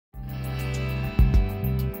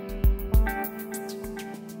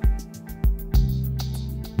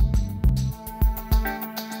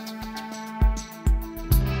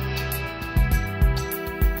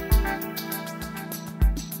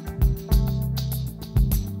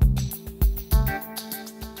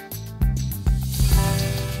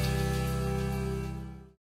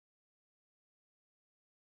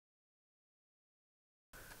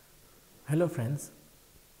Hello friends,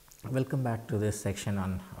 welcome back to this section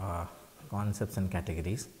on concepts and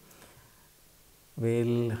categories. We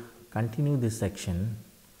will continue this section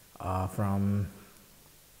from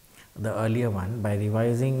the earlier one by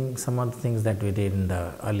revising some of the things that we did in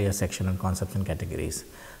the earlier section on concepts and categories.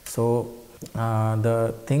 So,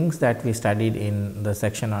 the things that we studied in the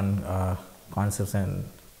section on concepts and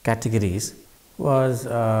categories was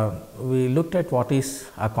we looked at what is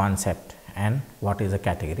a concept and what is a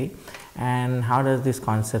category and how does these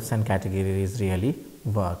concepts and categories really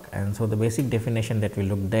work. And so, the basic definition that we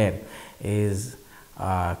looked there is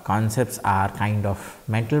concepts are kind of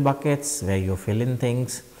mental buckets where you fill in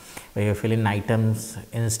things, where you fill in items,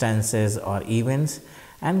 instances or events,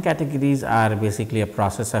 and categories are basically a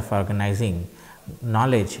process of organizing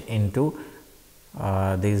knowledge into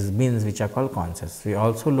these bins which are called concepts. We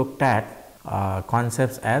also looked at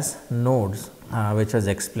concepts as nodes, which was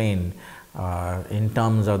explained in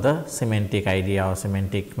terms of the semantic idea or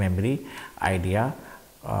semantic memory idea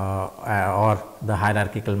or the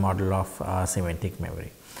hierarchical model of semantic memory.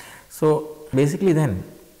 So, basically then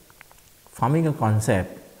forming a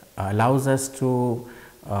concept allows us to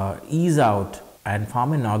ease out and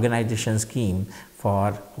form an organization scheme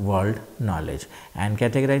for world knowledge, and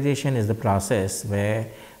categorization is the process where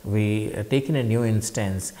we take in a new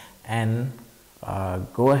instance and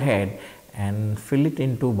go ahead and fill it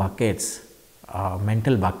into buckets,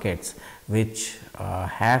 mental buckets, which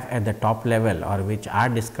have at the top level or which are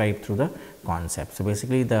described through the concept. So,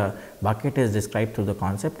 basically the bucket is described through the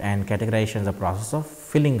concept and categorization is the process of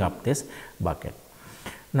filling up this bucket.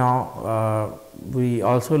 Now, we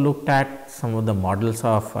also looked at some of the models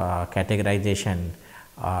of categorization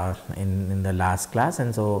in the last class,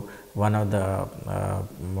 and so one of the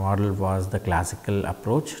model was the classical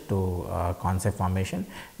approach to concept formation,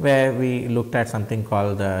 where we looked at something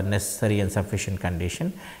called the necessary and sufficient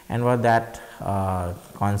condition, and what that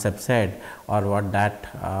concept said or what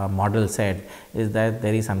that model said is that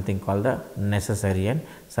there is something called the necessary and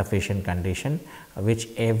sufficient condition, which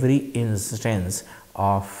every instance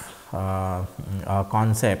of a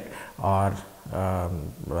concept or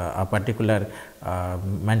a particular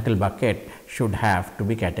mental bucket should have to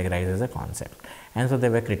be categorized as a concept. And so, there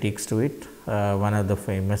were critiques to it, one of the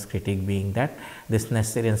famous critique being that this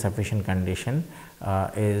necessary and sufficient condition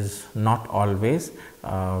is not always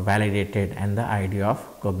validated, and the idea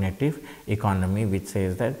of cognitive economy, which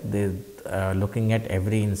says that looking at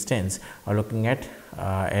every instance or looking at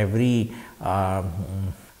every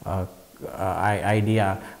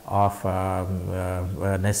idea of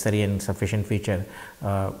necessary and sufficient feature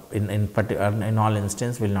in all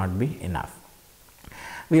instances will not be enough.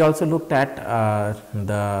 We also looked at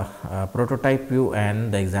the prototype view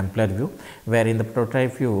and the exemplar view, where in the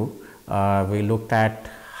prototype view we looked at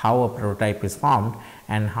how a prototype is formed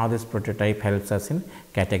and how this prototype helps us in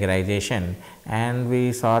categorization, and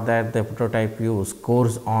we saw that the prototype view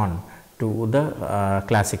scores on to the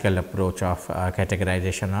classical approach of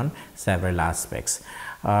categorization on several aspects.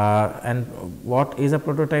 And what is a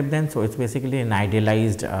prototype then? So, it is basically an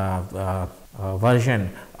idealized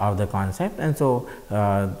version of the concept, and so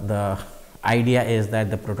the idea is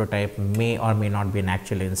that the prototype may or may not be an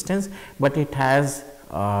actual instance, but it has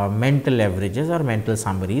mental averages or mental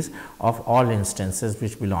summaries of all instances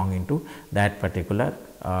which belong into that particular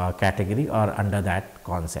category or under that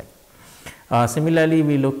concept. Similarly,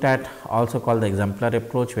 we looked at also called the exemplar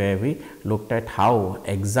approach, where we looked at how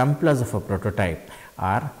exemplars of a prototype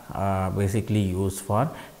are basically used for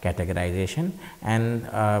categorization, and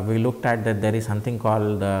we looked at that there is something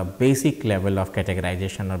called the basic level of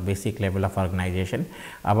categorization or basic level of organization,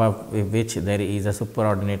 above which there is a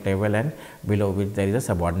superordinate level and below which there is a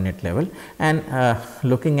subordinate level. And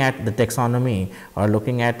looking at the taxonomy or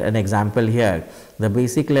looking at an example here, the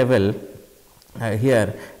basic level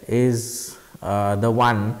here is the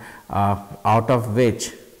one out of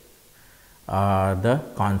which the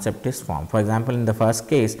concept is formed. For example, in the first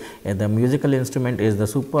case, the musical instrument is the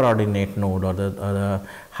superordinate node or the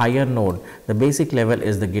higher node. The basic level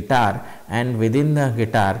is the guitar, and within the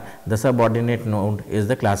guitar the subordinate node is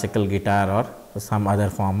the classical guitar or some other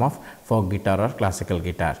form of folk guitar or classical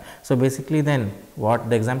guitar. So, basically then what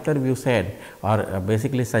the exemplar view said or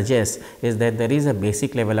basically suggests is that there is a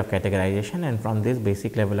basic level of categorization, and from this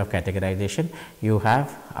basic level of categorization you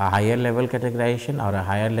have a higher level categorization or a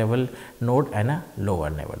higher level node and a lower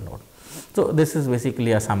level node. So, this is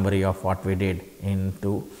basically a summary of what we did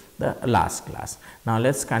into the last class. Now,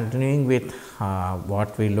 let us continuing with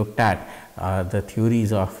what we looked at, the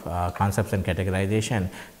theories of concepts and categorization.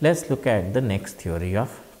 Let us look at the next theory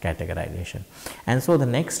of categorization. And so, the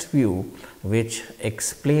next view which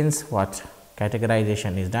explains what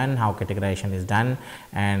categorization is done,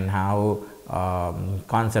 and how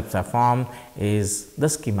concepts are formed is the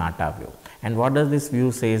schemata view. And what does this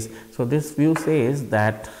view says? So, this view says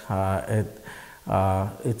that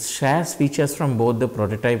it shares features from both the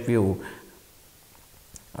prototype view,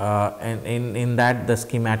 and in that the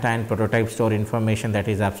schemata and prototype store information that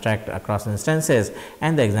is abstract across instances,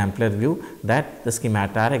 and the exemplar view that the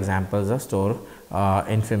schemata are examples of store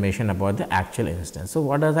information about the actual instance. So,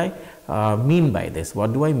 what does I mean by this?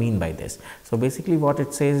 What do I mean by this? So, basically what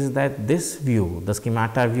it says is that this view, the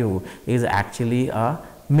schemata view, is actually a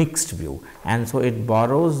mixed view, and so it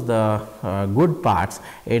borrows the good parts,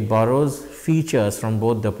 it borrows features from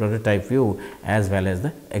both the prototype view as well as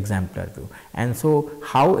the exemplar view. And so,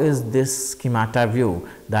 how is this schemata view,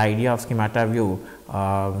 the idea of schemata view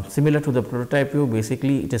similar to the prototype view?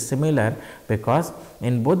 Basically, it is similar because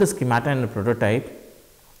in both the schemata and the prototype,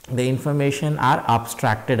 the information are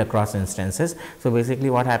abstracted across instances. So, basically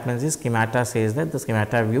what happens is schemata says that the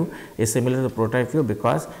schemata view is similar to the prototype view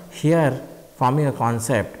because here forming a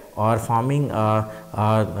concept or forming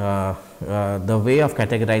the way of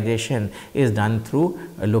categorization is done through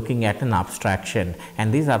looking at an abstraction,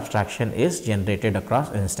 and this abstraction is generated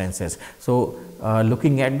across instances. So,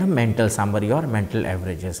 looking at the mental summary or mental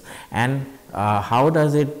averages, and how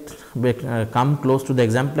does it come close to the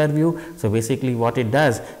exemplar view? So, basically what it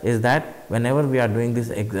does is that whenever we are doing this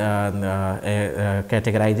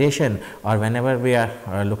categorization, or whenever we are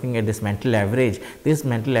looking at this mental average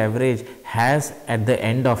has at the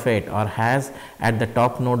end of it, or has at the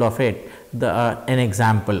top node of it, an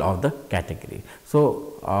example of the category.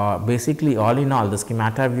 So, basically all in all, the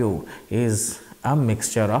schemata view is a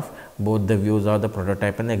mixture of both the views, or the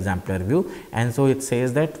prototype and the exemplar view. And so, it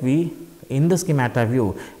says that in the schemata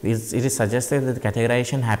view, it is suggested that the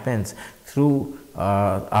categorization happens through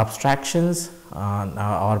abstractions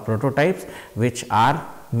or prototypes which are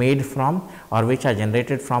made from, or which are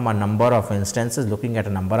generated from a number of instances, looking at a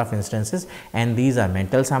number of instances, and these are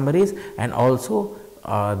mental summaries. And also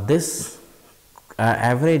this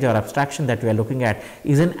average or abstraction that we are looking at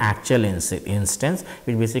is an actual instance,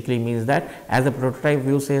 which basically means that, as the prototype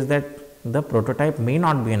view says that the prototype may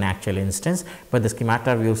not be an actual instance, but the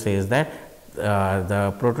schemata view says that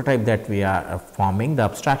the prototype that we are forming, the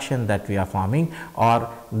abstraction that we are forming, or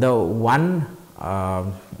the one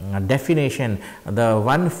definition, the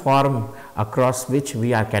one form across which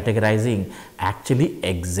we are categorizing actually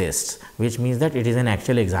exists, which means that it is an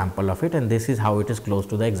actual example of it, and this is how it is close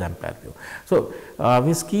to the exemplar view. So,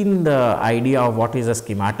 we seen the idea of what is a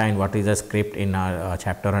schemata and what is a script in our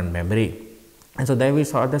chapter on memory. And so, there we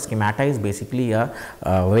saw the schemata is basically a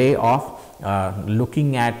way of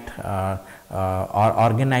looking at or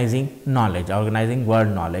organizing knowledge, organizing word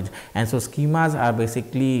knowledge. And so, schemas are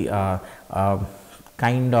basically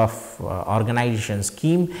kind of organization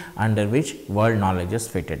scheme under which word knowledge is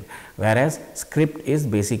fitted, whereas script is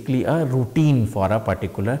basically a routine for a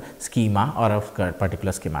particular schema or a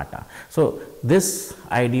particular schemata. So, this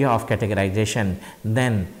idea of categorization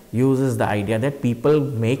then uses the idea that people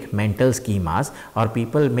make mental schemas, or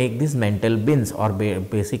people make these mental bins, or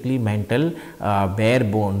basically mental bare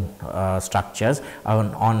bone structures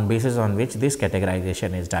on basis on which this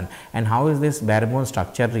categorization is done. And how is this bare bone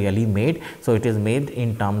structure really made? So, it is made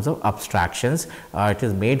in terms of abstractions, it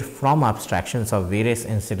is made from abstractions of various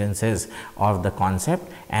incidences of the concept,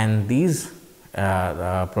 and these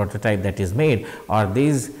prototype that is made, or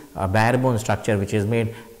these bare bone structure which is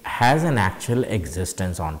made, has an actual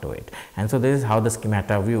existence onto it. And so, this is how the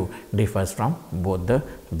schemata view differs from both the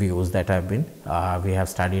views that have been we have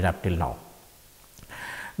studied up till now.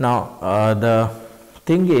 Now, the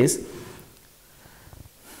thing is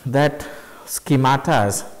that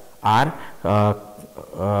schematas are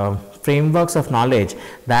frameworks of knowledge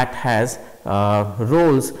that has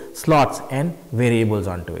roles, slots and variables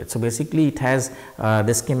onto it. So, basically it has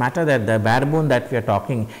the schemata, that the bare bone that we are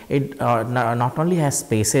talking, it not only has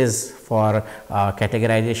spaces for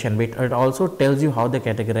categorization, but it also tells you how the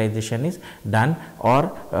categorization is done,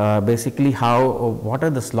 or basically what are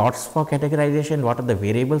the slots for categorization, what are the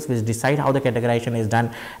variables which decide how the categorization is done,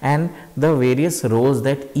 and the various roles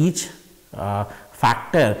that each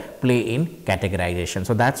factor play in categorization.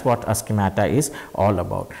 So, that is what a schemata is all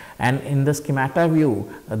about. And in the schemata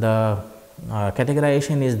view, the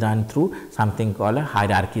categorization is done through something called a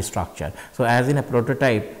hierarchy structure. So, as in a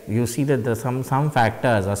prototype, you see that the some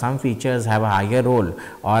factors or some features have a higher role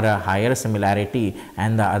or a higher similarity,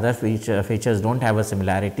 and the other features do not have a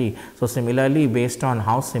similarity. So, similarly, based on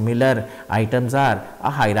how similar items are, a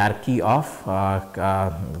hierarchy of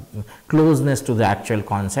closeness to the actual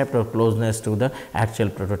concept or closeness to the actual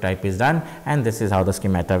prototype is done, and this is how the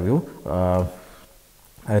schemata view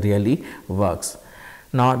really works.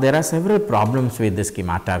 Now, there are several problems with the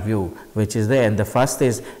schemata view which is there, and the first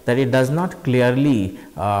is that it does not clearly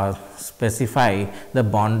specify the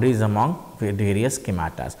boundaries among various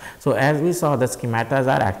schematas. So, as we saw, the schematas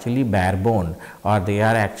are actually bare bone, or they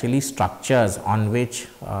are actually structures on which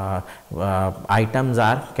items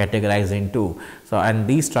are categorized into. So, and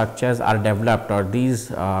these structures are developed, or these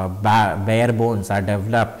bare bones are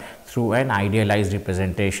developed through an idealized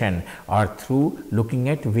representation, or through looking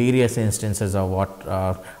at various instances of what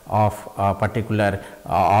of a particular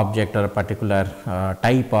object or a particular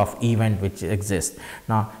type of event which exists.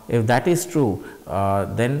 Now, if that is true,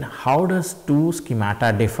 then how does two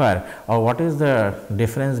schemata differ, or what is the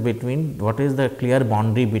difference between, what is the clear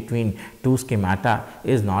boundary between two schemata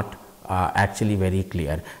is not actually very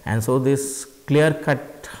clear. And so, this clear cut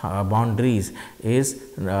boundaries is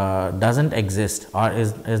doesn't exist, or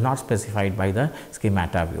is not specified by the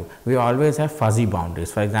schemata view. We always have fuzzy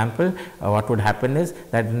boundaries. For example, what would happen is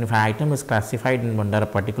that if an item is classified under a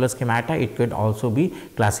particular schemata, it could also be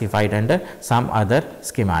classified under some other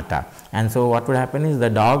schemata. And so, what would happen is the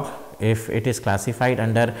dog, if it is classified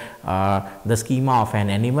under the schema of an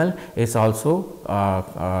animal, is also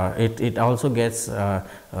it also gets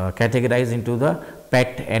categorized into the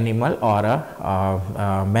pet animal or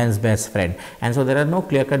a man's best friend. And so, there are no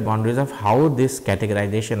clear cut boundaries of how this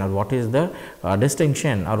categorization, or what is the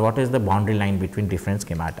distinction, or what is the boundary line between different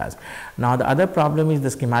schematas. Now, the other problem is the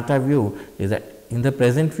schemata view is that in the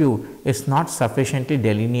present view is not sufficiently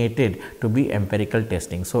delineated to be empirical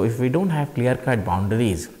testing. So, if we do not have clear cut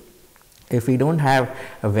boundaries, if we do not have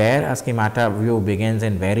where a schemata view begins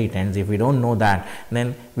and where it ends, if we do not know that,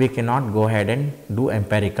 then we cannot go ahead and do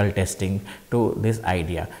empirical testing to this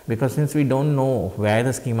idea, because since we do not know where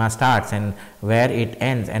the schema starts and where it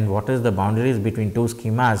ends and what is the boundaries between two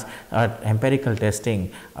schemas, empirical testing,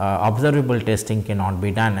 observable testing cannot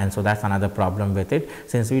be done. And so, that is another problem with it,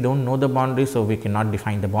 since we do not know the boundaries. So, we cannot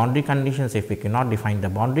define the boundary conditions. If we cannot define the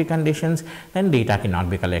boundary conditions, then data cannot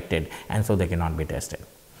be collected, and so they cannot be tested.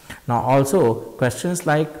 Now, also questions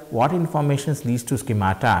like what information leads to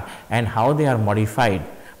schemata and how they are modified,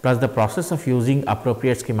 plus the process of using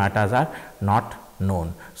appropriate schematas are not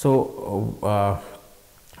known. So,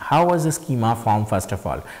 how was the schema formed first of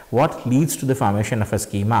all? What leads to the formation of a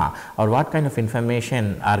schema, or what kind of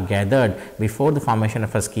information are gathered before the formation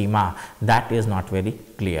of a schema? That is not very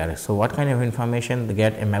clear. So, what kind of information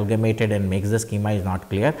get amalgamated and makes the schema is not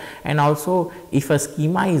clear. And also, if a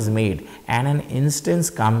schema is made and an instance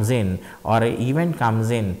comes in or an event comes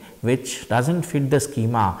in which does not fit the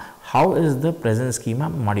schema, how is the present schema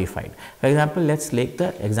modified? For example, let us take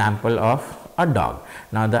the example of a dog.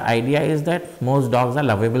 Now, the idea is that most dogs are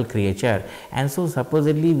lovable creature, and so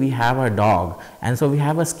supposedly we have a dog, and so we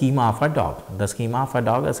have a schema of a dog. The schema of a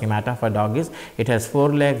dog, a schemata of a dog is it has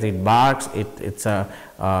 4 legs, it barks, it's a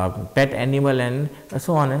pet animal, and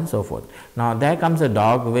so on and so forth. Now, there comes a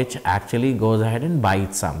dog which actually goes ahead and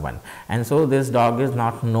bites someone, and so this dog is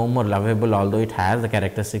not no more lovable, although it has the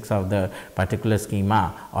characteristics of the particular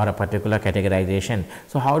schema or a particular categorization.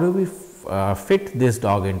 So, how do we fit this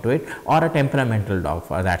dog into it, or a temperamental dog?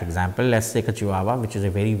 For that example, let us take a Chihuahua, which is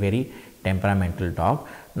a very temperamental dog.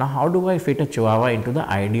 Now, how do I fit a Chihuahua into the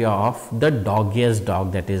idea of the doggiest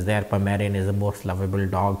dog that is there? Pomeranian is the most lovable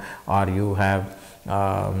dog, or you have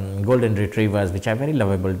golden retrievers, which are very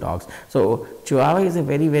lovable dogs. So, Chihuahua is a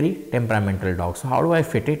very temperamental dog. So, how do I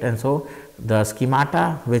fit it? And so, the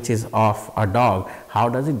schemata which is of a dog, how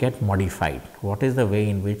does it get modified? What is the way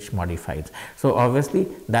in which modifies? So, obviously,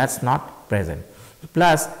 that is not present.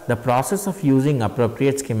 Plus, the process of using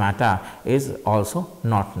appropriate schemata is also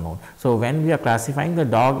not known. So, when we are classifying the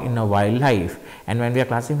dog in a wildlife, and when we are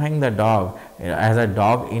classifying the dog as a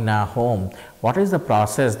dog in a home, what is the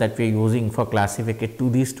process that we are using for classification to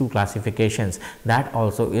these two classifications? That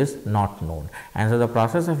also is not known. And so, the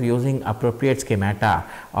process of using appropriate schemata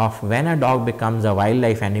of when a dog becomes a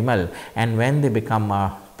wildlife animal and when they become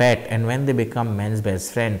a pet and when they become man's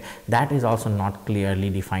best friend, that is also not clearly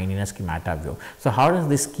defined in a schemata view. So, how does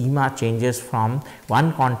this schema changes from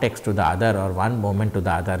one context to the other or one moment to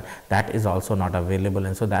the other? That is also not available,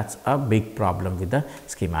 and so that is a big problem with the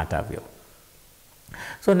schemata view.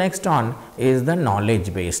 So next on is the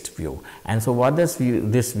knowledge based view, and so what this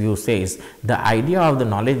view says, the idea of the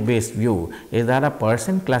knowledge based view is that a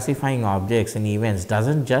person classifying objects and events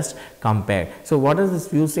doesn't just compare. So what does this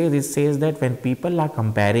view say? It says that when people are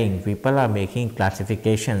comparing, people are making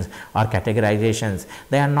classifications or categorizations,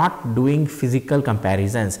 they are not doing physical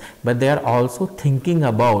comparisons, but they are also thinking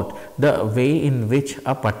about the way in which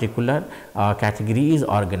a particular category is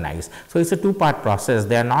organized. So it's a two-part process.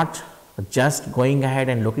 They are not just going ahead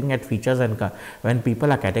and looking at features, and when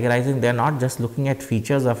people are categorizing, they are not just looking at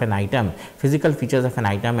features of an item, physical features of an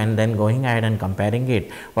item, and then going ahead and comparing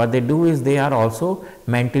it. What they do is they are also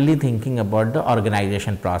mentally thinking about the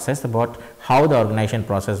organization process, about how the organization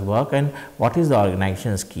process work and what is the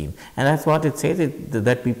organization scheme. And that's what it says,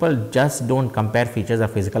 that people just don't compare features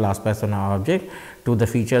of physical aspects of an object to the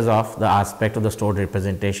features of the aspect of the stored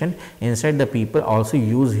representation. Instead, the people also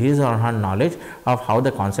use his or her knowledge of how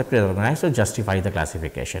the concept is organized to justify the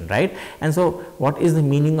classification, right? And so what is the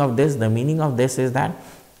meaning of this? The meaning of this is that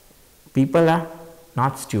people are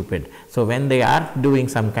not stupid. So when they are doing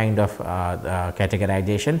some kind of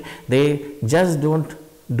categorization, they just don't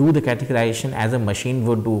do the categorization as a machine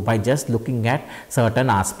would do by just looking at certain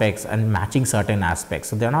aspects and matching certain aspects.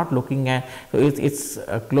 So they are not looking at, so it's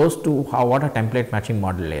close to how what a template matching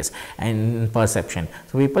model is and perception.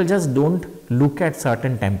 So people just don't look at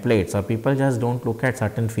certain templates, or people just don't look at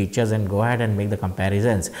certain features and go ahead and make the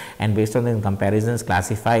comparisons, and based on the comparisons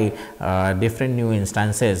classify different new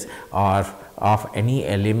instances or of any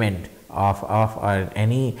element of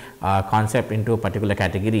any concept into a particular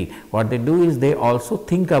category. What they do is they also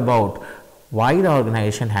think about why the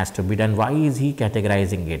organization has to be done, why is he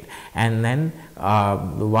categorizing it, and then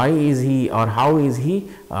why is he or how is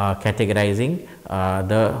he categorizing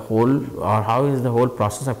the whole, or how is the whole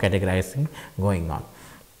process of categorizing going on.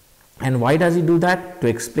 And why does he do that? To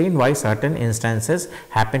explain why certain instances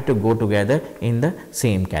happen to go together in the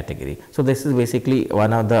same category. So this is basically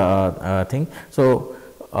one of the thing. So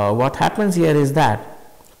what happens here is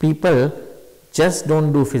that people just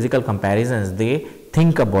don't do physical comparisons, they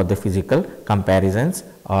think about the physical comparisons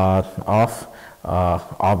of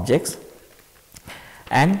objects,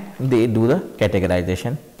 and they do the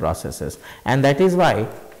categorization processes. And that is why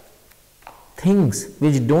things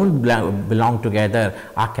which don't belong together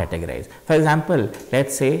are categorized. For example,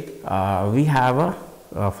 let's say we have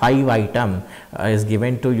a 5 item is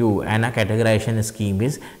given to you and a categorization scheme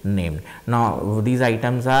is named. Now these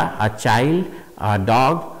items are a child, a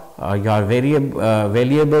dog, your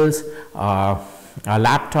valuables, a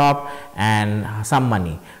laptop, and some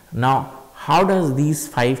money. Now how does these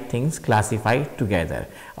 5 things classify together,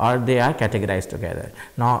 or they are categorized together?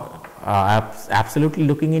 Now absolutely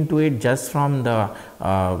looking into it just from the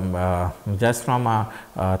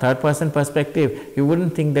third person perspective, you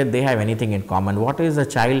wouldn't think that they have anything in common. What is a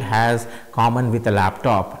child has common with a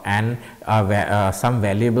laptop and some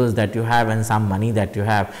valuables that you have and some money that you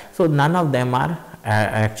have? So none of them are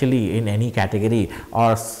actually in any category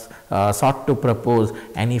or sought to propose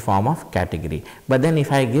any form of category. But then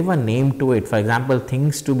if I give a name to it, for example,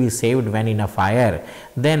 things to be saved when in a fire,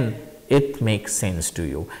 then it makes sense to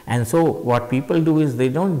you. And so what people do is they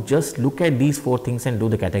don't just look at these 4 things and do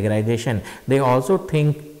the categorization, they also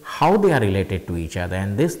think how they are related to each other,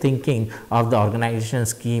 and this thinking of the organization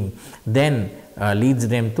scheme then leads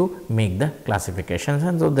them to make the classifications.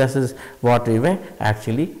 And so this is what we were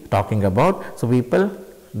actually talking about. So people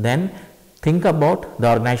then think about the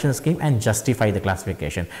organization scheme and justify the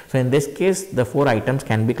classification. So in this case, the 4 items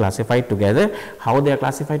can be classified together. How they are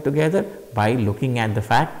classified together? By looking at the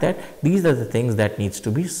fact that these are the things that needs to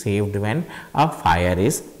be saved when a fire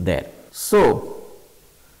is there. So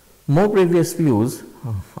more previous views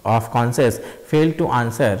of concepts fail to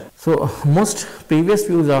answer. So most previous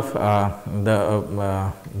views of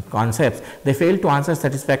the concepts, they fail to answer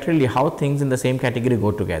satisfactorily how things in the same category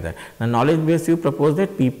go together. The knowledge based view proposed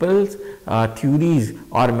that people's theories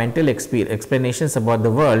or mental explanations about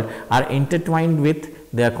the world are intertwined with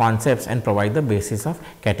their concepts and provide the basis of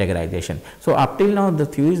categorization. So up till now, the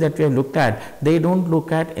theories that we have looked at, they don't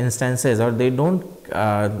look at instances, or they don't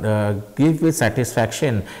give with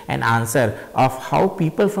satisfaction an answer of how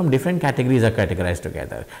people from different categories are categorized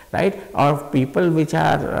together, right? Or people which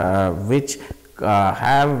are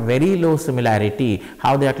have very low similarity,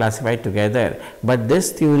 how they are classified together. But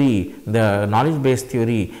this theory, the knowledge based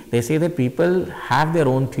theory, they say that people have their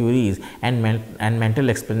own theories and mental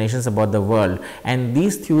explanations about the world, and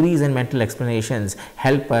these theories and mental explanations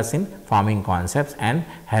help us in forming concepts and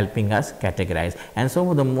helping us categorize. And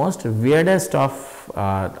so the most weirdest of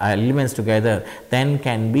elements together then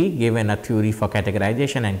can be given a theory for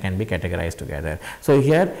categorization and can be categorized together. So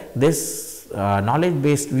here this knowledge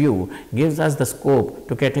based view gives us the scope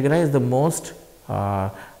to categorize the most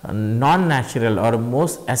non-natural or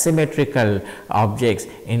most asymmetrical objects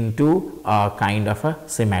into a kind of a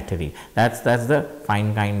symmetry. That's the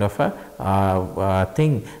fine kind of a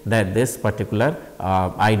thing that this particular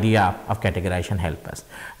idea of categorization help us.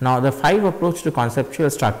 Now, the 5 approach to conceptual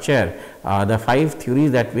structure, the 5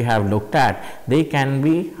 theories that we have looked at, they can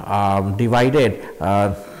be divided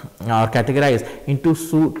categorized into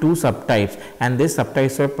 2 subtypes, and these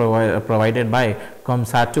subtypes were provided by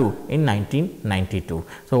Komsatu in 1992.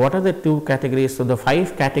 So, what are the 2 categories? So, the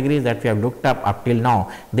 5 categories that we have looked up till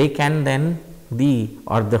now, they can then the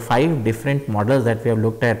 5 different models that we have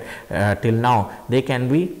looked at till now, they can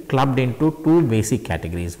be clubbed into 2 basic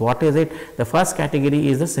categories. What is it? The first category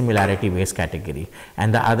is the similarity based category,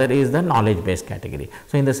 and the other is the knowledge based category.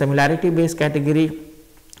 So, in the similarity based category,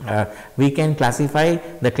 we can classify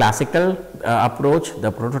the classical approach,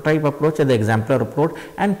 the prototype approach, and the exemplar approach,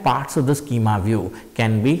 and parts of the schema view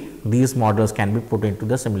can be, these models can be put into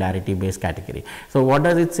the similarity based category. So, what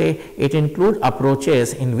does it say? It includes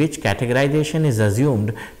approaches in which categorization is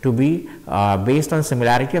assumed to be based on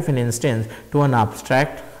similarity of an instance to an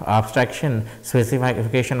abstraction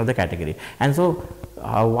specification of the category. And so,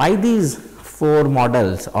 why these 4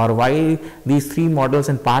 models, or why these 3 models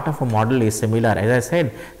and part of a model is similar? As I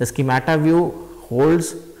said, the schemata view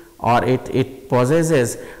holds, or it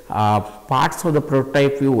possesses parts of the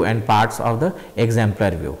prototype view and parts of the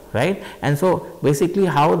exemplar view, right? And so, basically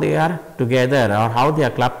how they are together, or how they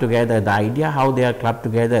are clubbed together, the idea how they are clubbed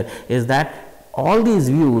together is that all these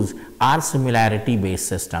views are similarity based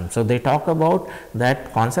systems. So, they talk about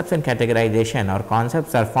that concepts and categorization, or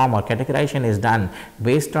concepts are formed, or categorization is done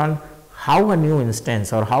based on how a new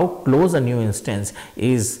instance, or how close a new instance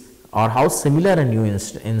is, or how similar a new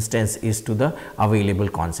instance is to the available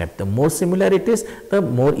concept. The more similar it is, the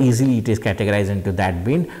more easily it is categorized into that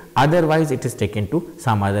bin, otherwise it is taken to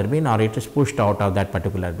some other bin, or it is pushed out of that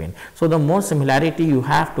particular bin. So, the more similarity you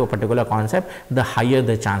have to a particular concept, the higher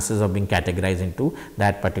the chances of being categorized into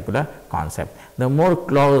that particular concept. The more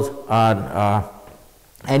close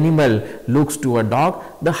animal looks to a dog,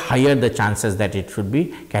 the higher the chances that it should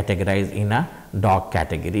be categorized in a dog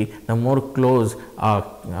category. The more close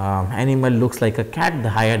animal looks like a cat,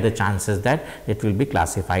 the higher the chances that it will be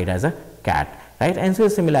classified as a cat, right? And so,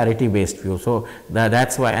 similarity based view. So,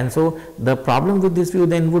 that's why, and so the problem with this view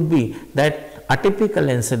then would be that atypical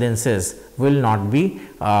incidences will not be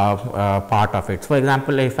part of it. For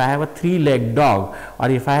example, if I have a 3-legged dog, or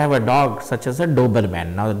if I have a dog such as a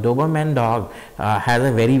Doberman. Now, the Doberman dog has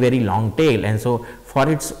a very long tail, and so for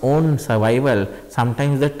its own survival,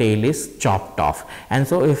 sometimes the tail is chopped off. And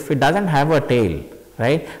so, if it does not have a tail,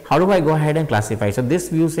 right, how do I go ahead and classify? So, this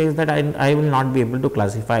view says that I will not be able to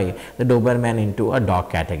classify the Doberman into a dog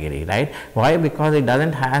category, right? Why? Because it does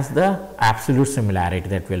not has the absolute similarity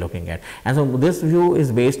that we are looking at. And so, this view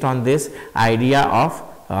is based on this idea of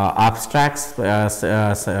abstract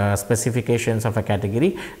specifications of a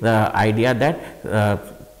category, the idea that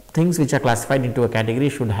things which are classified into a category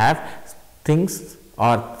should have things,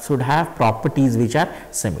 or should have properties which are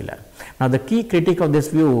similar. Now, the key critique of this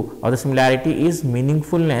view or the similarity is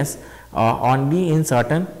meaningfulness only in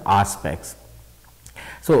certain aspects.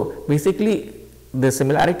 So, basically the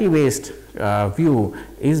similarity based view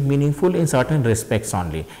is meaningful in certain respects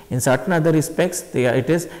only. In certain other respects, it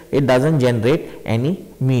does not generate any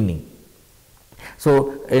meaning.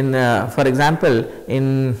 So, in for example,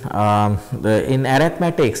 in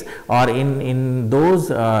arithmetics, or in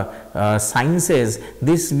those sciences,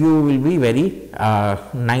 this view will be very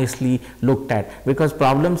nicely looked at, because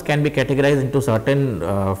problems can be categorized into certain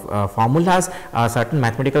formulas. Certain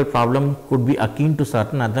mathematical problem could be akin to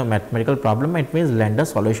certain other mathematical problem, it means lend a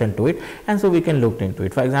solution to it, and so we can look into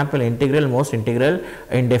it. For example, integral, most integral,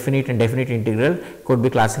 indefinite and definite integral could be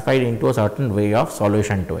classified into a certain way of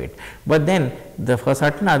solution to it. But then for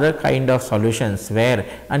certain other kind of solutions where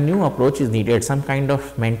a new approach is needed, some kind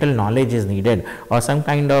of mental knowledge is needed, or some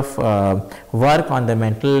kind of work on the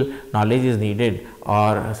mental knowledge is needed,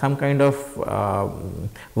 or some kind of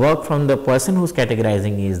work from the person who is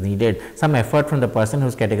categorizing is needed, some effort from the person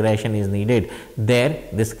whose categorization is needed, there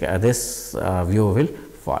this view will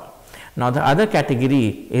fall. Now, the other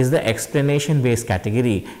category is the explanation based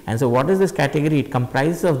category, and so what is this category? It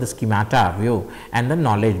comprises of the schemata view and the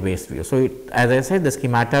knowledge based view. So, as I said, the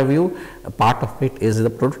schemata view, part of it is the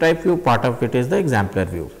prototype view, part of it is the exemplar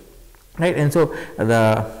view, right? And so,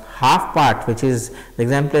 the half part which is the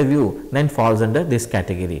exemplar view then falls under this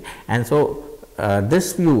category, and so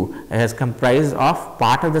this view is comprised of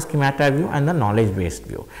part of the schemata view and the knowledge based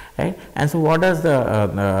view, right. And so, what is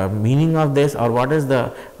the meaning of this, or what is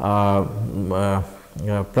the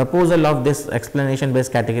proposal of this explanation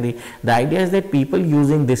based category? The idea is that people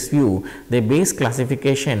using this view, they base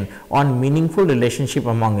classification on meaningful relationship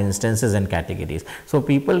among instances and categories. So,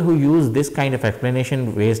 people who use this kind of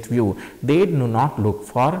explanation based view, they do not look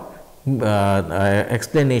for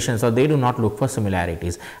explanations, or they do not look for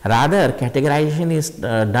similarities. Rather, categorization is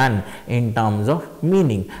done in terms of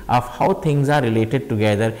meaning, of how things are related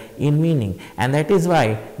together in meaning. And that is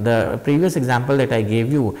why the previous example that I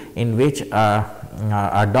gave you, in which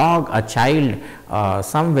a dog, a child,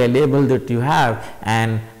 some valuable that you have,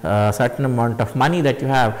 and certain amount of money that you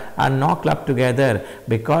have are now clubbed together.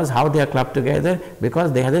 Because how they are clubbed together?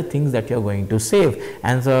 Because they are the things that you are going to save.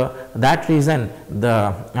 And so, that reason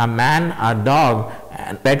a man, a dog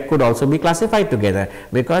and pet could also be classified together,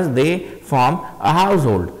 because they form a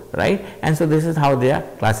household, right. And so, this is how they are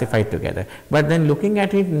classified together. But then looking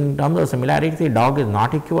at it in terms of similarity, dog is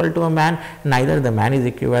not equal to a man, neither the man is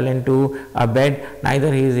equivalent to a bed,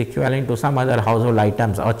 neither he is equivalent to some other household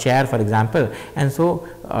items or chair, for example. And so,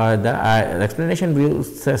 the explanation view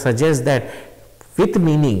suggests that with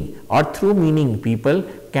meaning or through meaning, people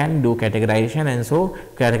can do categorization. And so,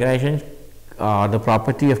 categorization, the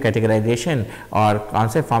property of categorization or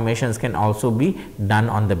concept formations can also be done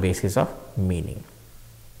on the basis of meaning.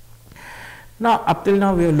 Now, up till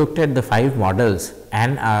now we have looked at the 5 models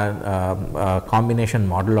and a combination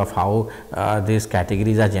model of how these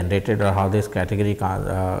categories are generated, or how these category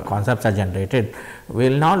concepts are generated. We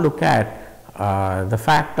will now look at the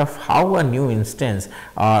fact of how a new instance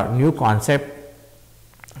or new concept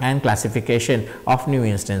and classification of new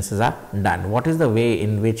instances are done. What is the way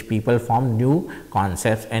in which people form new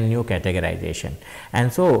concepts and new categorization?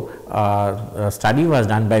 And so, a study was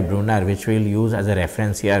done by Brunner, which we will use as a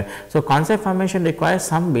reference here. So, concept formation requires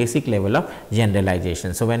some basic level of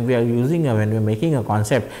generalization. So, when we are using when we are making a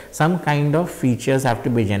concept, some kind of features have to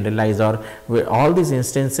be generalized, or all these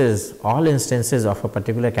instances, all instances of a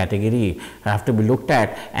particular category have to be looked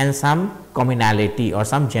at, and some commonality or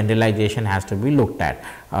some generalization has to be looked at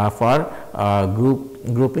for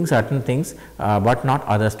grouping certain things, but not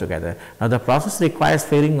others together. Now, the process requires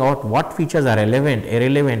figuring out what features are relevant,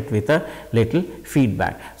 irrelevant, with a little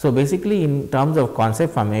feedback. So, basically in terms of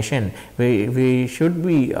concept formation, we should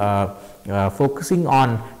be focusing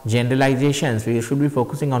on generalizations, we should be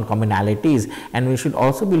focusing on commonalities, and we should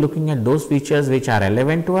also be looking at those features which are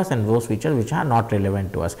relevant to us and those features which are not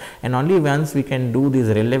relevant to us. And only once we can do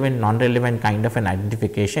this relevant, non-relevant kind of an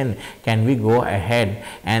identification, can we go ahead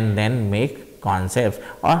and then make concepts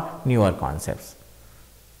or newer concepts.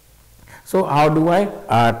 So, how do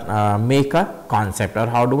I make a concept, or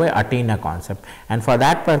how do I attain a concept? And for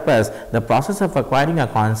that purpose, the process of acquiring a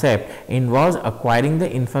concept involves acquiring the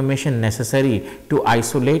information necessary to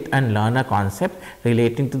isolate and learn a concept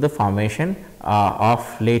relating to the formation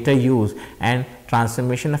of later use and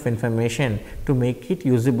transformation of information to make it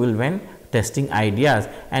usable when testing ideas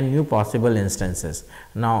and new possible instances.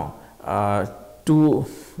 Now, to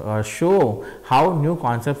show how new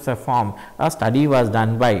concepts are formed, a study was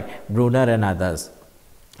done by Brunner and others.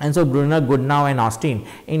 And so, Brunner, Goodnow and Austin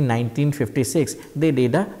in 1956, they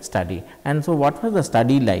did a study. And so, what was the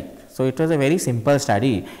study like? So, it was a very simple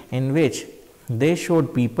study in which they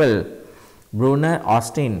showed people, Brunner,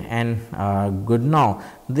 Austin and Goodnow,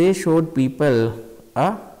 they showed people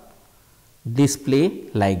a display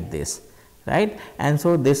like this, right. And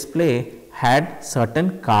so, display had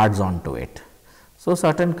certain cards onto it. So,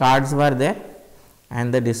 certain cards were there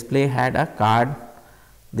and the display had a card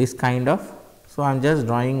this kind of. So, I am just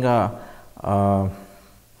drawing a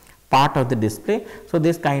part of the display. So,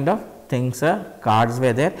 this kind of things, cards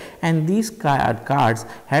were there, and these cards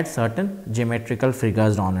had certain geometrical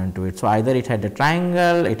figures drawn into it. So, either it had a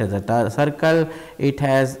triangle, it has a circle, it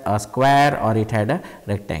has a square, or it had a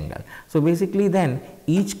rectangle. So, basically then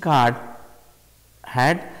each card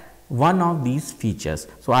had one of these features.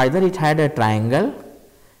 So, either it had a triangle,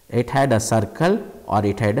 it had a circle, or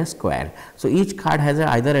it had a square. So, each card has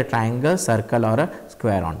either a triangle, circle, or a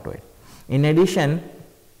square onto it. In addition,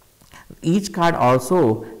 each card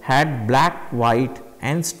also had black, white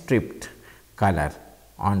and striped color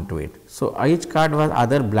onto it. So, each card was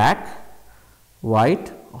either black,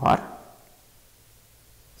 white or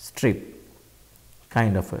strip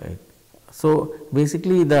kind of a. So,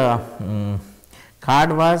 basically the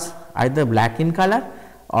card was either black in color,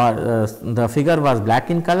 or the figure was black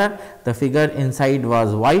in color, the figure inside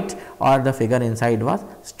was white, or the figure inside was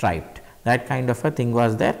striped. That kind of a thing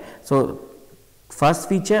was there. So, first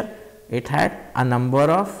feature, it had a number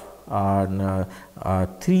of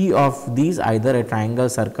three of these, either a triangle,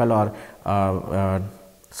 circle or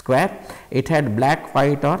square. It had black,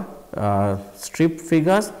 white or strip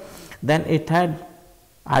figures. Then it had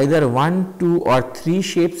either 1, 2 or 3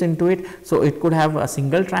 shapes into it. So, it could have a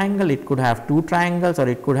single triangle, it could have 2 triangles, or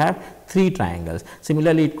it could have 3 triangles.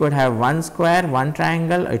 Similarly, it could have 1 square, 1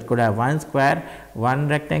 triangle, it could have 1 square, 1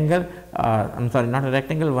 rectangle, I am sorry, not a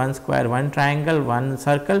rectangle, 1 square, 1 triangle, 1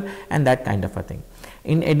 circle, and that kind of a thing.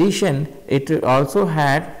 In addition, it also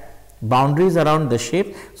had boundaries around the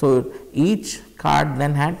shape. So, each card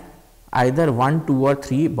then had either 1, 2 or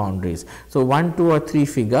 3 boundaries. So, 1, 2 or 3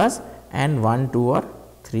 figures and 1, 2 or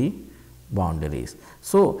 3 boundaries.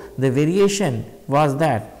 So, the variation was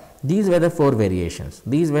that these were the 4 variations,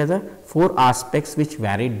 these were the 4 aspects which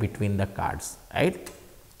varied between the cards, right.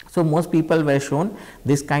 So, most people were shown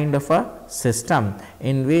this kind of a system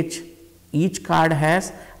in which each card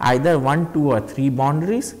has either 1, 2 or 3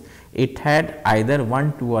 boundaries, it had either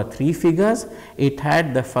 1, 2 or 3 figures, it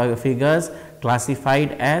had the figures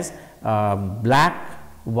classified as black,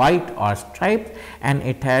 white or striped, and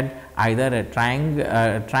it had either a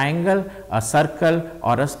triangle, a circle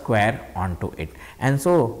or a square onto it. And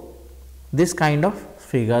so, this kind of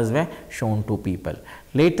figures were shown to people.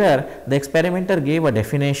 Later, the experimenter gave a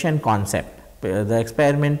definition concept. The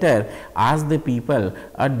experimenter asked the people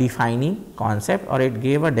a defining concept, or it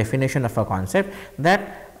gave a definition of a concept,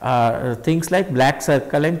 that things like black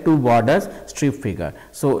circle and 2 borders strip figure.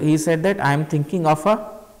 So, he said that I am thinking of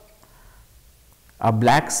a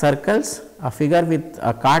black circles, a figure with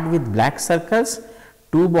a card with black circles,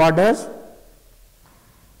 2 borders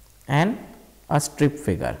and a strip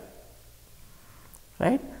figure,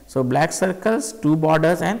 right. So, black circles, 2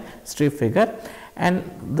 borders and strip figure, and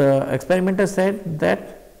the experimenter said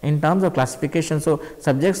that in terms of classification. So,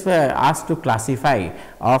 subjects were asked to classify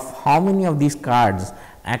of how many of these cards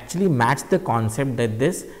actually match the concept that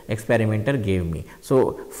this experimenter gave me.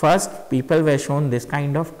 So, first people were shown this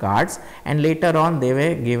kind of cards, and later on they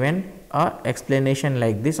were given a explanation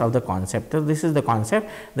like this of the concept. So, this is the concept.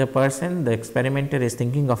 The person, the experimenter is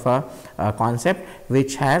thinking of a concept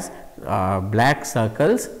which has black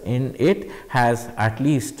circles in it, has at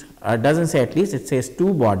least does not say at least, it says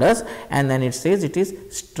 2 borders, and then it says it is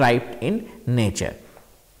striped in nature.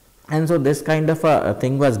 And so, this kind of a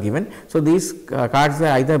thing was given. So, these cards were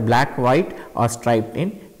either black, white or striped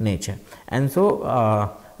in nature. And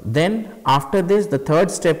so, then after this the third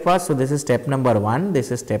step was, so this is step number 1,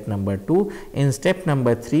 this is step number 2. In step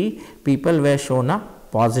number 3, people were shown a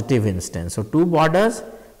positive instance. So, 2 borders,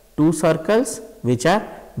 2 circles which are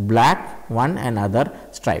black, one and other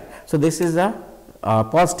stripe. So, this is a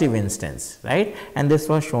positive instance, right, and this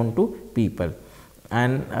was shown to people.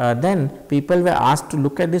 And then people were asked to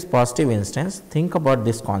look at this positive instance, think about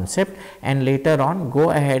this concept, and later on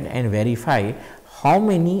go ahead and verify how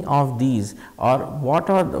many of these, or what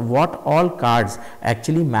all cards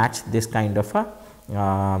actually match this kind of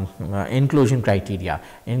a inclusion criteria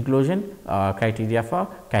for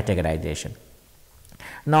categorization.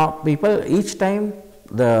 Now, people, each time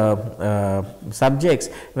the subjects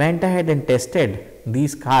went ahead and tested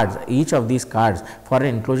these cards, each of these cards for an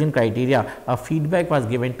inclusion criteria, a feedback was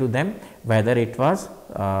given to them whether it was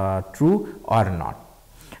true or not.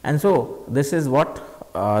 And so, this is what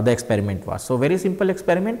the experiment was. So, very simple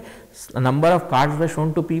experiment, a number of cards were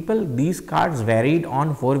shown to people. These cards varied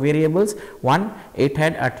on 4 variables. One, it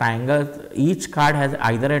had a triangle, each card has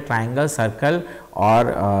either a triangle, circle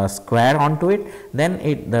or square onto it. Then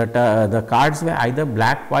the cards were either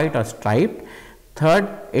black, white or striped. Third,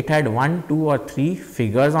 it had 1, 2 or 3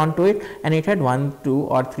 figures onto it, and it had 1, 2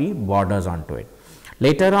 or 3 borders onto it.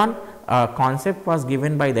 Later on, a concept was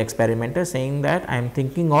given by the experimenter saying that I am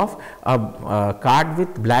thinking of a card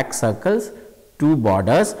with black circles, 2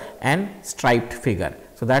 borders and striped figure.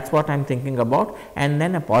 So, that is what I am thinking about, and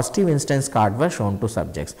then a positive instance card was shown to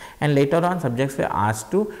subjects, and later on subjects were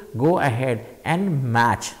asked to go ahead and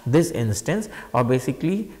match this instance, or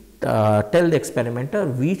basically tell the experimenter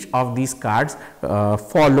which of these cards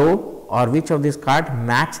follow, or which of these cards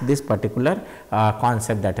match this particular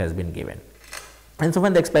concept that has been given. And so,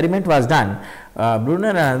 when the experiment was done, Brunner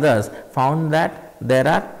and others found that there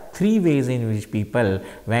are 3 ways in which people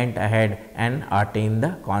went ahead and attained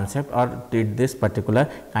the concept or did this particular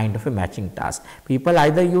kind of a matching task. People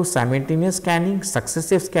either use simultaneous scanning,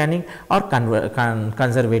 successive scanning or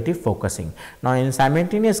conservative focusing. Now, in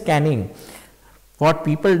simultaneous scanning, what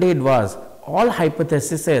people did was all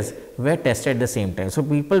hypotheses were tested at the same time. So,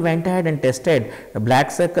 people went ahead and tested the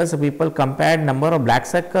black circles. So, people compared number of black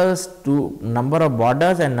circles to number of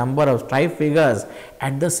borders and number of stripe figures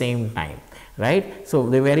at the same time. right. So,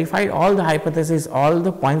 they verified all the hypotheses, all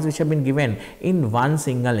the points which have been given in one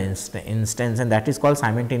single instance, and that is called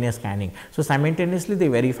simultaneous scanning. So, simultaneously they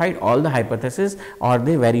verified all the hypotheses, or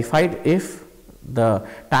they verified if the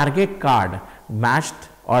target card matched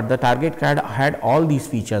or the target card had all these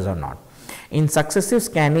features or not. In successive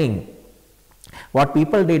scanning, what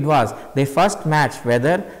people did was they first matched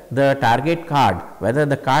whether the target card, whether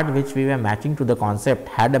the card which we were matching to the concept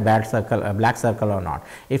had a black circle or not.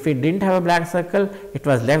 If it didn't have a black circle, it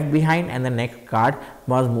was left behind and the next card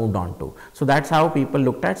was moved on to. So, that is how people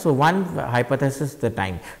looked at. So, one hypothesis at the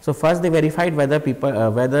time. So, first they verified whether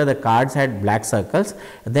whether the cards had black circles,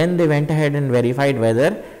 then they went ahead and verified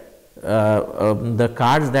whether the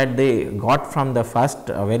cards that they got from the first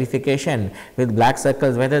verification with black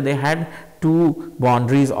circles, whether they had two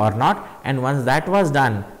boundaries or not, and once that was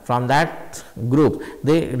done, from that group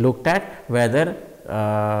they looked at whether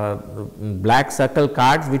black circle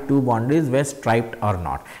cards with two boundaries were striped or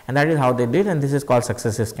not, and that is how they did, and this is called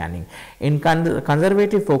successive scanning. In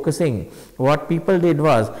conservative focusing, what people did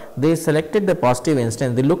was they selected the positive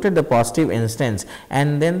instance, they looked at the positive instance,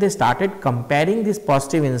 and then they started comparing this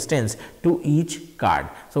positive instance to each card.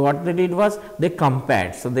 So, what they did was they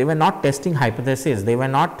compared. So, they were not testing hypothesis, they were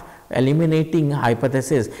not eliminating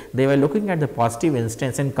hypothesis, they were looking at the positive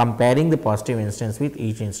instance and comparing the positive instance with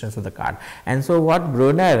each instance of the card. And so, what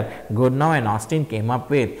Brunner, Goodnow and Austin came up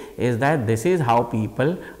with is that this is how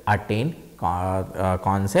people attain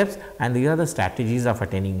concepts, and these are the strategies of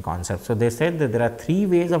attaining concepts. So, they said that there are three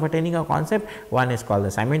ways of attaining a concept. One is called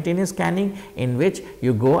the simultaneous scanning, in which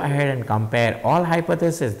you go ahead and compare all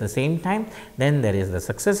hypotheses at the same time. Then there is the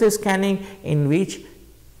successive scanning, in which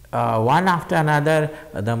one after another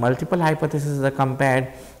the multiple hypotheses are compared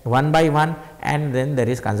one by one, and then there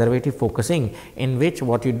is conservative focusing, in which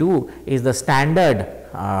what you do is the standard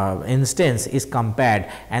instance is compared,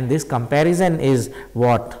 and this comparison is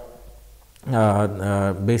what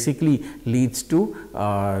basically leads to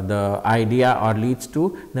the idea or leads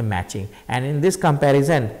to the matching. And in this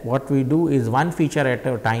comparison, what we do is one feature at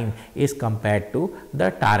a time is compared to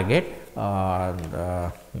the target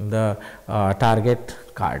target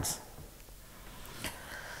cards.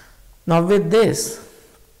 Now, with this,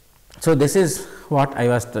 so this is what I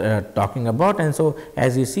was talking about, and so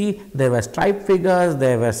as you see, there were striped figures,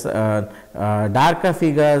 there was darker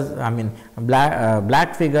figures, I mean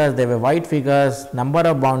black figures, there were white figures, number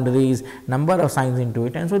of boundaries, number of signs into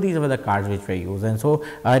it, and so these were the cards which were used, and so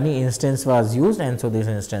any instance was used, and so this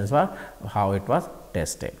instance was how it was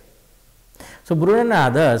tested. So, Brunner and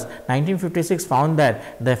others 1956 found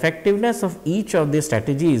that the effectiveness of each of these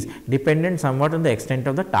strategies depended somewhat on the extent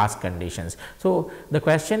of the task conditions. So, the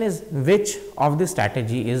question is which of the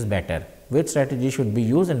strategy is better, which strategy should be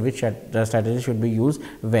used and which strategy should be used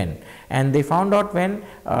when, and they found out when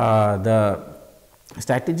the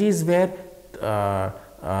strategies were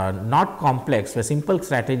not complex, were simple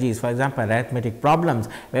strategies, for example, arithmetic problems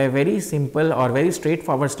were very simple or very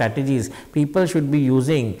straightforward strategies, people should be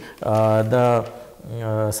using the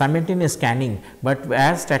simultaneous scanning. But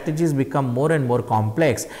as strategies become more and more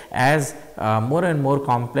complex, as more and more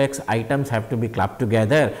complex items have to be clubbed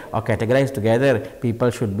together or categorized together,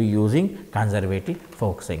 people should be using conservative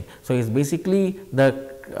focusing. So, it is basically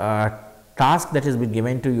the task that has been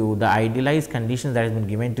given to you, the idealized conditions that has been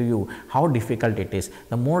given to you, how difficult it is.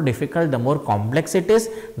 The more difficult, the more complex it is,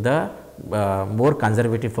 the more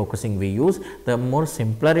conservative focusing we use. The more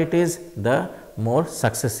simpler it is, the more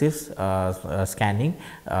successive scanning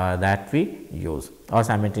that we use, or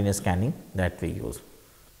simultaneous scanning that we use.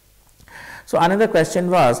 So, another question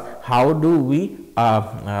was how do we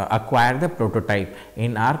acquire the prototype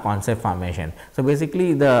in our concept formation. So,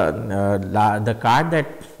 basically the card that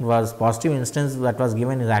was positive instance that was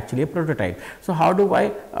given is actually a prototype. So, how do I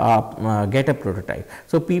get a prototype?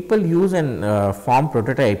 So, people use and form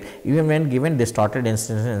prototype even when given distorted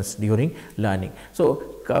instances during learning.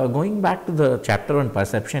 So, going back to the chapter on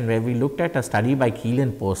perception, where we looked at a study by Keel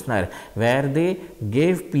and Posner, where they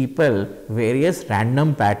gave people various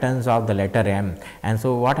random patterns of the letter M, and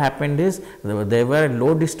so what happened is there were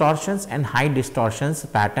low distortions and high distortions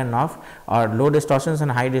pattern of, or low distortions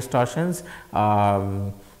and high distortions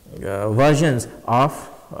versions of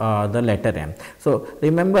the letter M. So,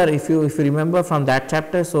 remember, if you remember from that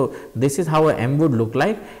chapter, so this is how a M would look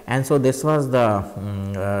like, and so this was the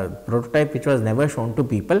prototype which was never shown to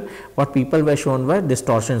people. What people were shown were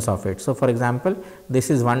distortions of it. So, for example, this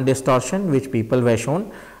is one distortion which people were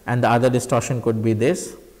shown, and the other distortion could be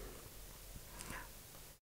this.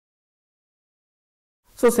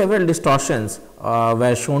 So, several distortions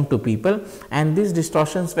were shown to people, and these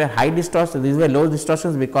distortions were high distortions, these were low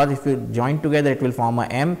distortions, because if you join together it will form a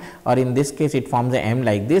M, or in this case it forms a M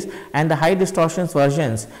like this, and the high distortions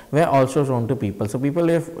versions were also shown to people. So, people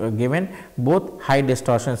have given both high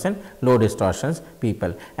distortions and low distortions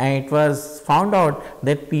people, and it was found out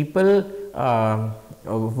that people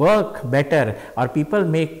work better, or people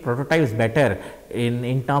make prototypes better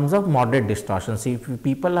in terms of moderate distortions. If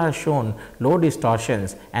people are shown low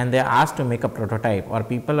distortions and they are asked to make a prototype, or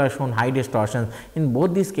people are shown high distortions, in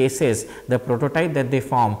both these cases the prototype that they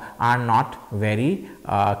form are not very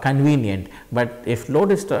convenient. But if low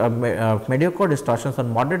mediocre distortions or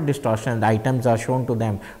moderate distortion items are shown to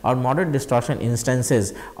them, or moderate distortion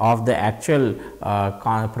instances of the actual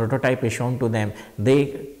prototype is shown to them,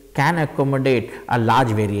 they can accommodate a large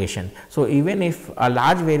variation. So, even if a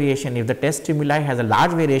large variation, if the test stimuli has a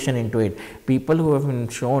large variation into it, people who have been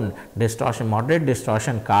shown distortion, moderate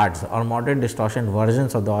distortion cards or moderate distortion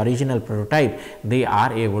versions of the original prototype, they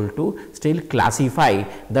are able to still classify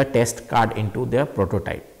the test card into their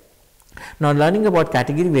prototype. Now, learning about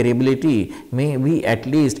category variability may be at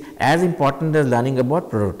least as important as learning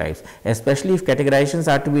about prototypes, especially if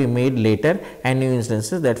categorizations are to be made later and new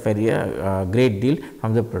instances that vary a great deal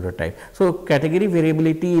from the prototype. So, category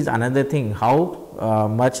variability is another thing, how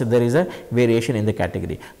much there is a variation in the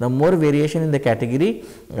category. The more variation in the category,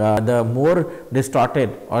 the more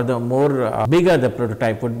distorted or the more bigger the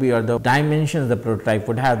prototype would be, or the dimensions the prototype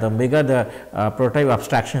would have, the bigger the prototype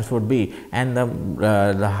abstractions would be, and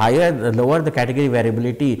the higher, the lower the category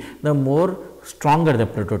variability, the more stronger the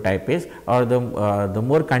prototype is, or the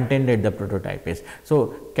more contended the prototype is.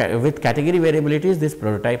 So, with category variabilities, this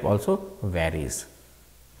prototype also varies.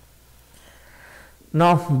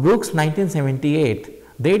 Now, Brooks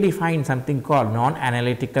 1978, they defined something called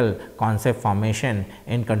non-analytical concept formation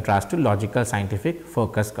in contrast to logical scientific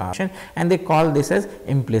focus formation, and they call this as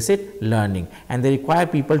implicit learning, and they require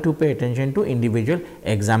people to pay attention to individual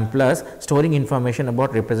exemplars, storing information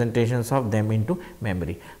about representations of them into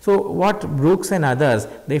memory. So, what Brooks and others,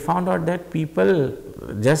 they found out that people,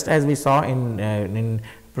 just as we saw in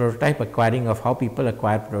prototype acquiring, of how people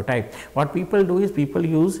acquire prototype, what people do is people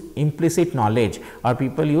use implicit knowledge, or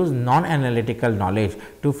people use non-analytical knowledge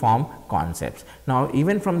to form concepts. Now,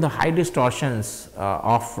 even from the high distortions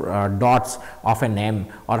of dots of an M,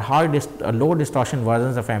 or low distortion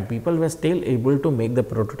versions of M, people were still able to make the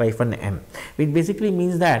prototype an M, which basically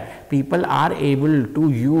means that people are able to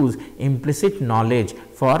use implicit knowledge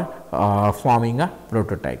for forming a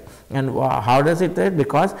prototype. And how does it that?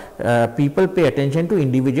 Because people pay attention to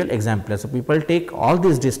individual exemplars. So, people take all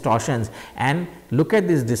these distortions and look at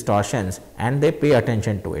these distortions and they pay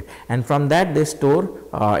attention to it, and from that they store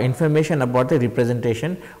information about the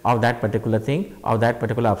representation of that particular thing, of that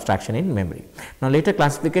particular abstraction in memory. Now, later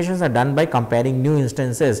classifications are done by comparing new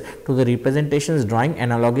instances to the representations, drawing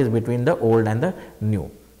analogies between the old and the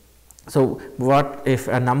new. So, what if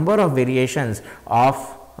a number of variations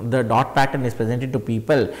of the dot pattern is presented to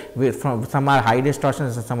people, with from some are high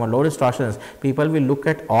distortions and some are low distortions, people will look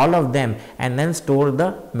at all of them and then store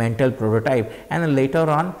the mental prototype, and then later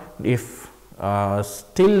on, if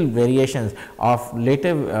still variations of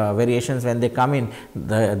later variations when they come in,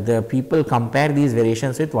 the people compare these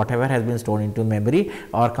variations with whatever has been stored into memory,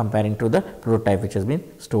 or comparing to the prototype which has been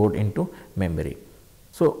stored into memory.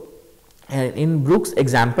 So, in Brooks'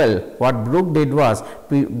 example, what Brooks did was,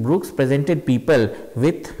 Brooks presented people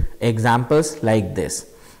with examples like this,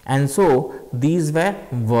 and so these were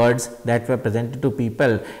words that were presented to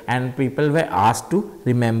people, and people were asked to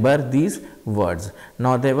remember these words.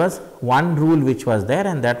 Now, there was one rule which was there,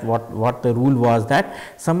 and that what the rule was, that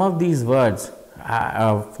some of these words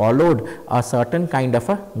followed a certain kind of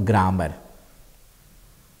a grammar,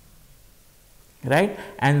 right?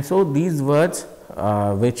 And so these words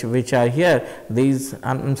which are here, these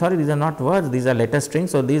I'm sorry, these are not words, these are letter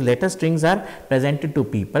strings. So, these letter strings are presented to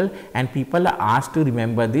people, and people are asked to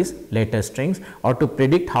remember these letter strings, or to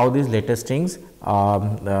predict how these letter strings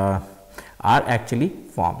are actually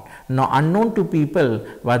formed. Now, unknown to people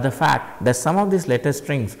was the fact that some of these letter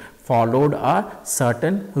strings followed a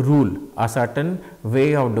certain rule, a certain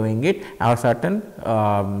way of doing it, or certain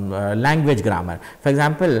language grammar. For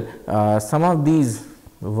example, some of these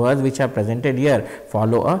words which are presented here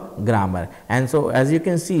follow a grammar, and so as you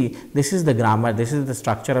can see, this is the grammar, this is the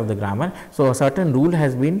structure of the grammar. So, a certain rule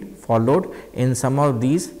has been followed in some of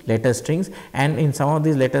these letter strings, and in some of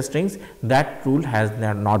these letter strings that rule has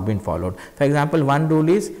not been followed. For example, one rule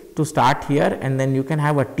is to start here, and then you can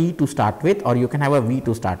have a T to start with, or you can have a V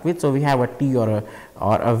to start with. So, we have a T or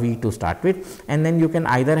a V to start with, and then you can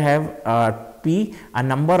either have p, a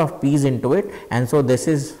number of p's into it, and so this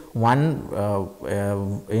is one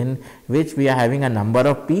in which we are having a number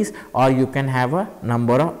of p's, or you can have a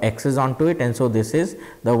number of x's onto it, and so this is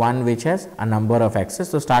the one which has a number of x's.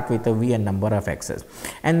 So start with a v and number of x's,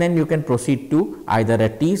 and then you can proceed to either a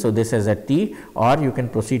t. So this is a t, or you can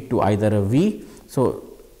proceed to either a v. So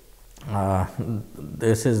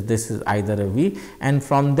this is either a v, and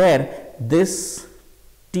from there this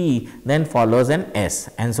t then follows an s,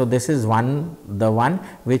 and so this is the one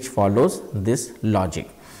which follows this logic,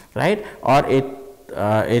 right? Or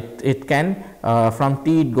it can from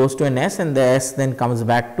t it goes to an s, and the s then comes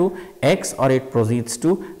back to x, or it proceeds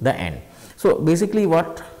to the n. So basically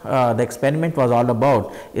what the experiment was all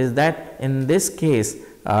about is that in this case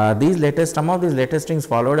these letters, some of these letter strings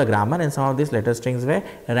followed a grammar, and some of these letter strings were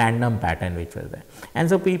a random pattern which was there. And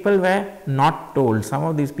so people were not told, some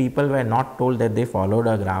of these people were not told that they followed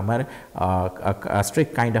a grammar, a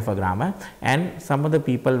strict kind of a grammar, and some of the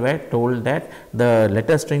people were told that the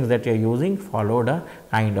letter strings that you are using followed a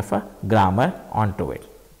kind of a grammar onto it.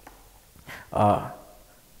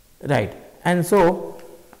 Right. And so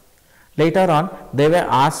later on they were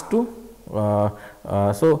asked to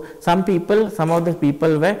so some of the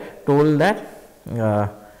people were told that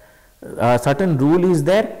a certain rule is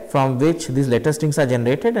there from which these letter strings are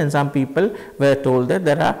generated, and some people were told that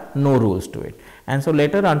there are no rules to it. And so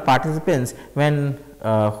later on participants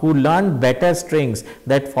who learned better strings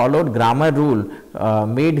that followed grammar rule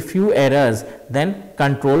made few errors than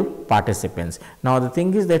control participants. Now the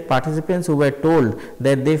thing is that participants who were told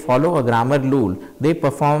that they follow a grammar rule, they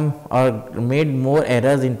perform or made more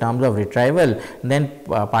errors in terms of retrieval than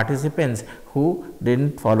participants who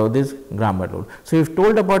didn't follow this grammar rule. So if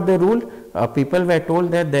told about the rule, people were told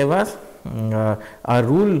that there was a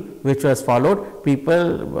rule which was followed.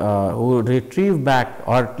 People who retrieve back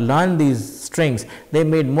or learn these strings, they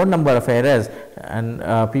made more number of errors, and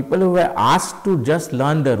people who were asked to just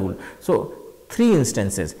learn the rule. So three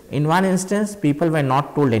instances. In one instance people were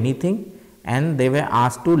not told anything and they were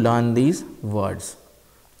asked to learn these words.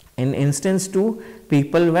 In instance 2,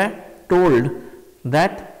 people were told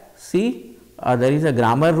that see there is a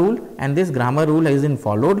grammar rule, and this grammar rule has been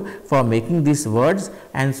followed for making these words,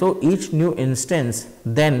 and so each new instance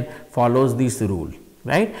then follows this rule,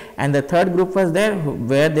 right? And the third group was there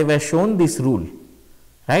where they were shown this rule,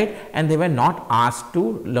 right, and they were not asked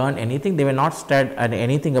to learn anything. They were not studied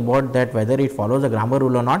anything about that whether it follows a grammar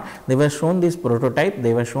rule or not. They were shown this prototype,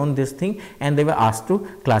 they were shown this thing, and they were asked to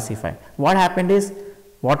classify. What happened is,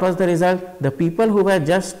 what was the result? The people who were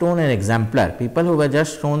just shown an exemplar, people who were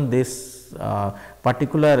just shown this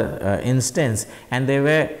particular instance, and they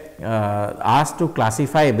were asked to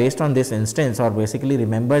classify based on this instance, or basically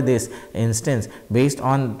remember this instance based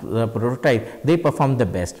on the prototype, they performed the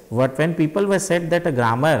best. But when people were said that a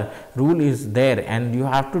grammar rule is there and you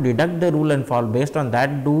have to deduct the rule and fall based on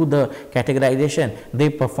that do the categorization, they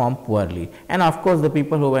perform poorly. And of course the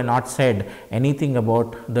people who were not said anything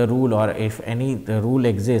about the rule, or if any the rule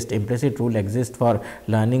exists, implicit rule exists for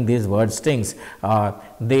learning these word strings,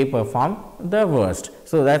 they perform the worst.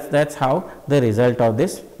 So that's how the result of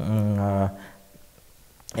this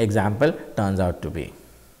example turns out to be.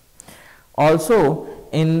 Also,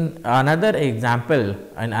 in another example,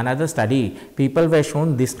 in another study, people were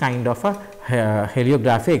shown this kind of a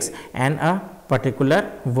heliographics and a particular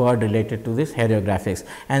word related to this heliographics.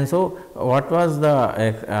 And so what was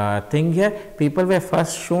the thing here? People were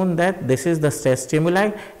first shown that this is the stress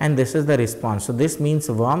stimuli and this is the response. So this means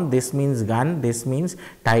worm, this means gun, this means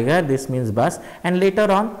tiger, this means bus, and later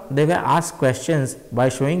on they were asked questions by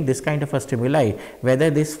showing this kind of a stimuli, whether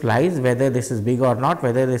this flies, whether this is big or not,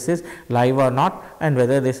 whether this is live or not, and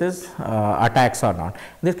whether this is attacks or not.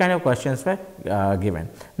 This kind of questions were given.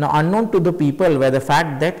 Now unknown to the people were the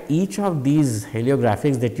fact that each of these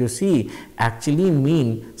heliographics that you see actually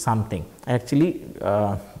mean something, actually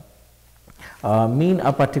mean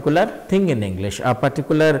a particular thing in English, a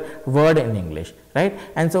particular word in English, right?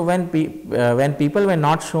 And so when people were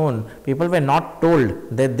not shown, people were not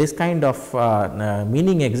told that this kind of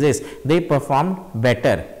meaning exists, they performed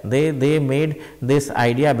better. They made this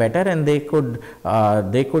idea better, and they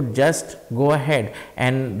could just go ahead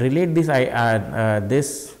and relate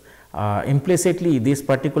this implicitly these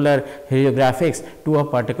particular heliographics to a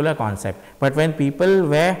particular concept. But when people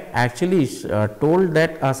were actually told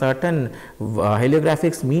that a certain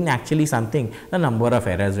heliographics mean actually something, the number of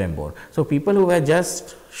errors were more. So people who were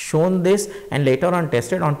just shown this and later on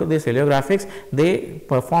tested onto these heliographics, they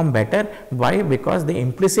perform better. Why? Because they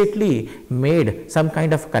implicitly made some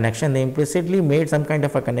kind of connection, they implicitly made some kind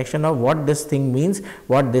of a connection of what this thing means,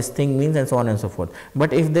 what this thing means, and so on and so forth.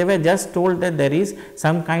 But if they were just told that there is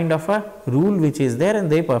some kind of a rule which is there, and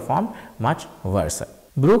they perform much worse.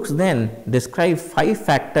 Brooks then described 5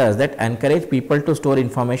 factors that encourage people to store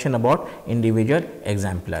information about individual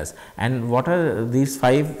exemplars. And what are these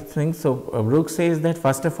 5 things? So, Brooks says that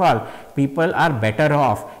first of all, people are better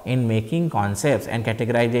off in making concepts and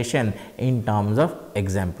categorization in terms of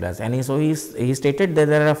exemplars. And he stated that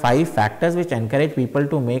there are 5 factors which encourage people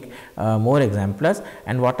to make more exemplars.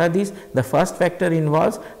 And what are these? The first factor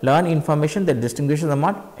involves learn information that distinguishes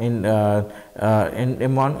among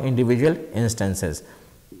individual instances.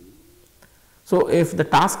 So, if the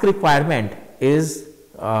task requirement is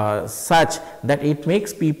such that it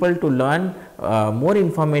makes people to learn more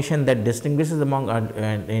information that distinguishes among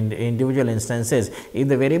individual instances, if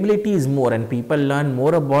the variability is more and people learn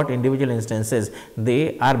more about individual instances,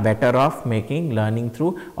 they are better off making learning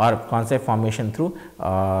through or concept formation through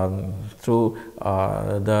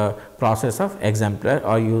the process of exemplar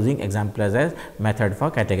or using exemplars as method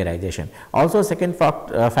for categorization. Also, second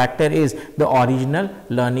factor is the original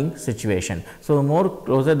learning situation. So, the more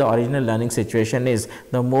closer the original learning situation is,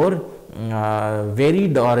 the more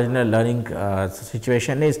varied the original learning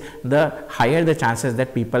situation is, the higher the chances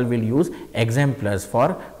that people will use exemplars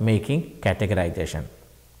for making categorization.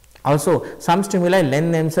 Also, some stimuli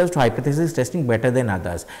lend themselves to hypothesis testing better than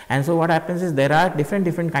others, and so what happens is there are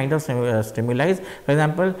different kind of stimuli. For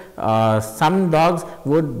example, some dogs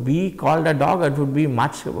would be called a dog, it would be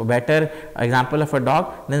much better example of a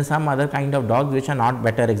dog than some other kind of dogs which are not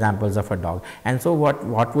better examples of a dog. And so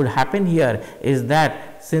what would happen here is that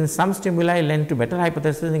since some stimuli lend to better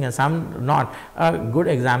hypothesizing and some not, a good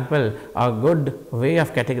example, a good way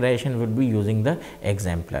of categorization would be using the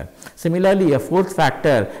exemplar. Similarly, a fourth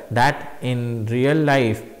factor that in real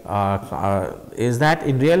life is that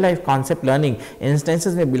in real life concept learning,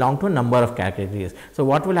 instances may belong to a number of categories. So,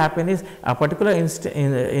 what will happen is a particular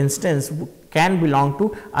instance can belong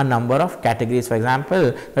to a number of categories. For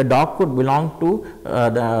example, the dog could belong to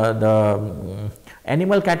the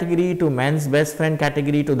animal category, to man's best friend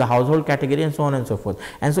category, to the household category, and so on and so forth.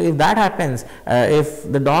 And so, if that happens,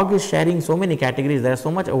 if the dog is sharing so many categories, there is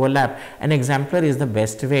so much overlap, an exemplar is the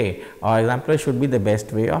best way, or exemplar should be the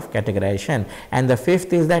best way of categorization. And the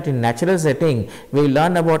fifth is that in natural setting, we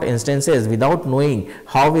learn about instances without knowing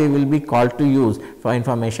how we will be called to use for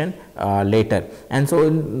information later. And so,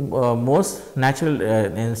 in most natural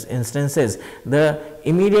instances,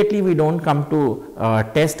 immediately we do not come to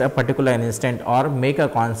test a particular instant or make a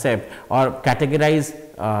concept or categorize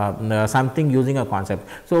something using a concept.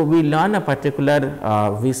 So, we learn a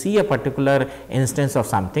particular, we see a particular instance of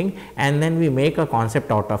something and then we make a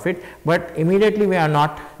concept out of it, but immediately we are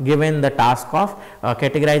not given the task of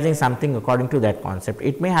categorizing something according to that concept.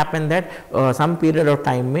 It may happen that some period of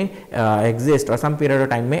time may exist or some period of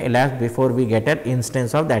time may elapse before we get an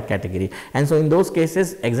instance of that category. And so, in those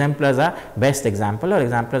cases, exemplars are best example, or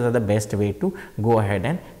exemplars are the best way to go ahead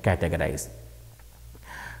and categorize.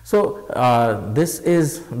 So, this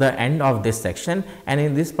is the end of this section, and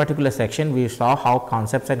in this particular section we saw how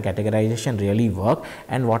concepts and categorization really work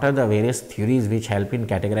and what are the various theories which help in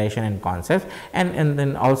categorization and concepts, and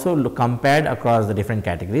then also compared across the different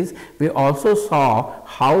categories. We also saw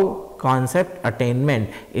how concept attainment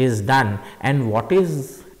is done and what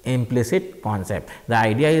is implicit concept. The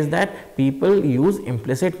idea is that people use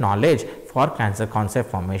implicit knowledge for concept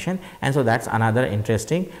formation, and so that is another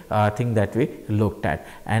interesting thing that we looked at.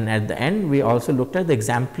 And at the end we also looked at the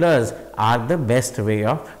exemplars are the best way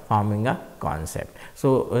of forming a concept.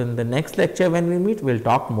 So, in the next lecture when we meet, we will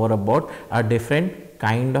talk more about a different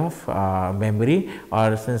kind of memory,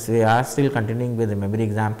 or since we are still continuing with the memory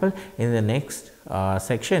example, in the next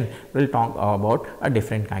section we will talk about a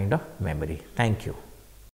different kind of memory. Thank you.